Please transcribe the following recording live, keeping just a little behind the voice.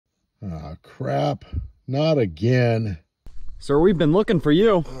Ah, crap. Not again. Sir, we've been looking for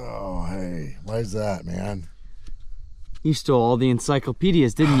you. Oh, hey. Why's that, man? You stole all the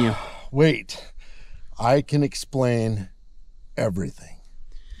encyclopedias, didn't you? Wait. I can explain everything.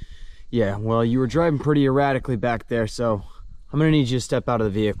 Yeah, well, you were driving pretty erratically back there, so I'm gonna need you to step out of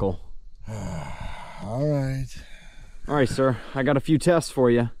the vehicle. All right. All right, sir. I got a few tests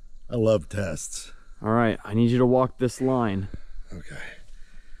for you. I love tests. All right, I need you to walk this line. Okay.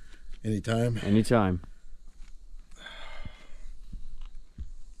 Anytime? Anytime.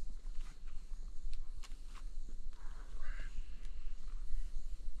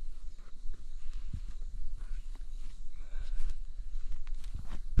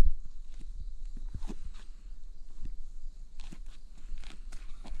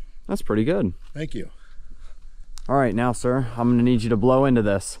 That's pretty good. Thank you. All right, now, sir, I'm gonna need you to blow into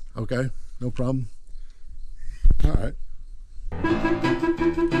this. Okay, no problem. All right.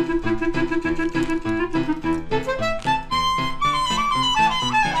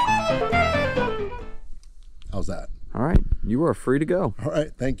 How's that? All right, you are free to go. All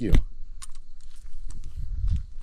right, thank you.